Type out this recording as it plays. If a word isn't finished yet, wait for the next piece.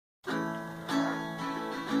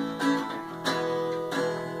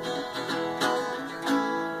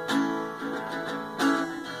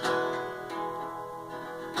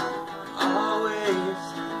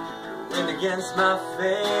against my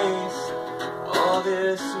face. All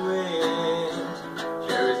this wind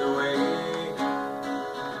carries away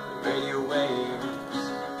radio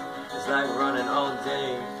waves. It's like running all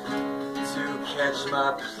day to catch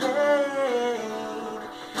my plane.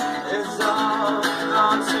 It's all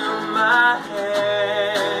gone to my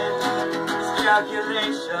head. It's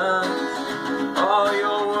calculations, all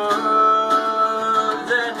your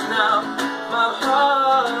words, and now my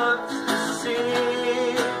heart's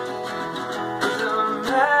deceived. It's a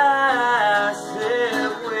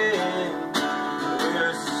massive wind.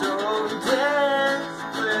 We're so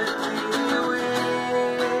desperately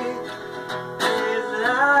weak. It's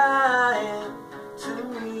lying to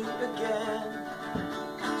me again.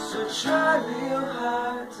 So try real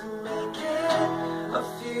hard to make it a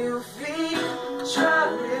few feet. Try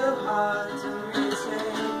real hard to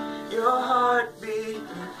maintain your heartbeat.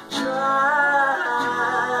 Try.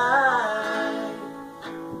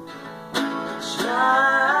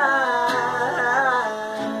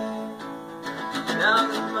 Now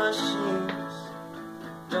the machines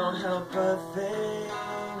don't help a thing.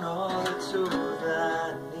 All the tools that I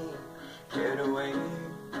need carried away.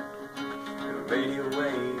 The radio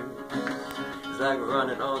wave is like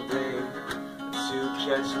running all day to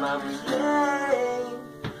catch my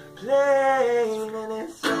plane, and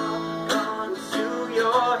it's all gone to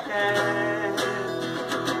your head.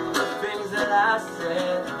 The things that I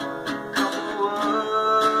said, couple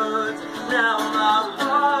words, now my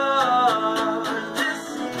heart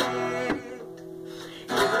deceived.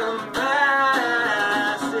 It's a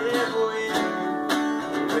massive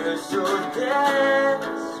wind. We're so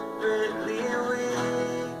desperately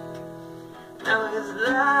weak. Now it's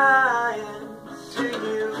lying to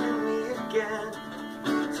you and me again.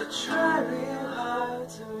 So try real hard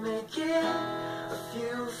to make it a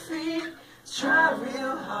few feet. Try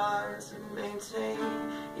real hard to maintain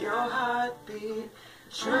your heartbeat.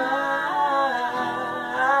 Try.